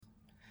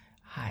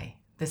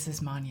This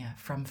is Manya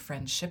from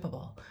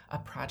Friendshipable, a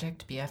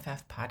Project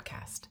BFF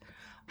podcast.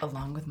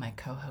 Along with my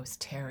co-host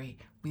Terry,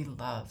 we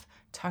love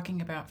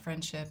talking about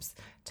friendships,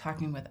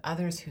 talking with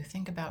others who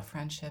think about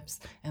friendships,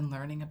 and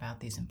learning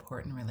about these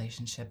important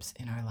relationships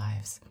in our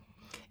lives.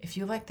 If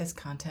you like this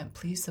content,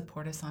 please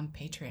support us on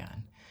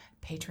Patreon,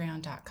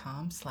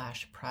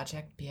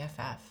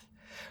 patreon.com/projectbff,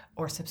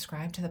 or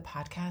subscribe to the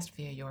podcast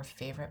via your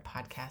favorite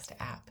podcast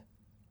app.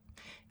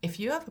 If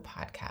you have a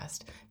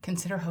podcast,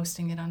 consider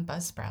hosting it on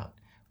Buzzsprout.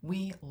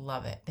 We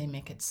love it. They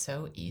make it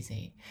so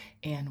easy,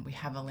 and we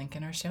have a link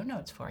in our show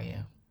notes for you.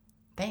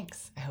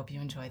 Thanks. I hope you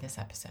enjoy this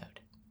episode.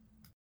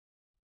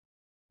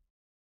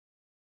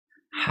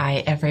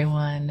 Hi,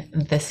 everyone.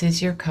 This is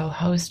your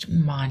co-host,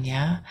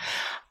 Manya.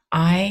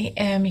 I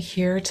am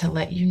here to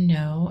let you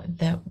know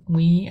that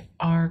we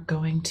are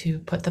going to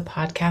put the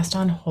podcast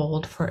on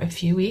hold for a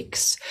few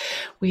weeks.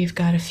 We've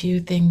got a few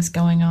things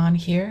going on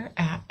here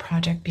at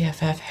Project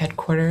BFF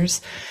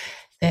headquarters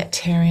that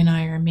Terry and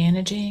I are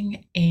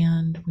managing,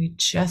 and we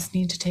just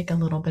need to take a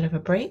little bit of a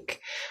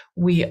break.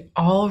 We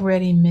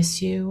already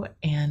miss you,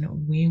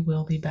 and we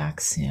will be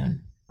back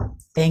soon.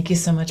 Thank you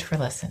so much for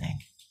listening.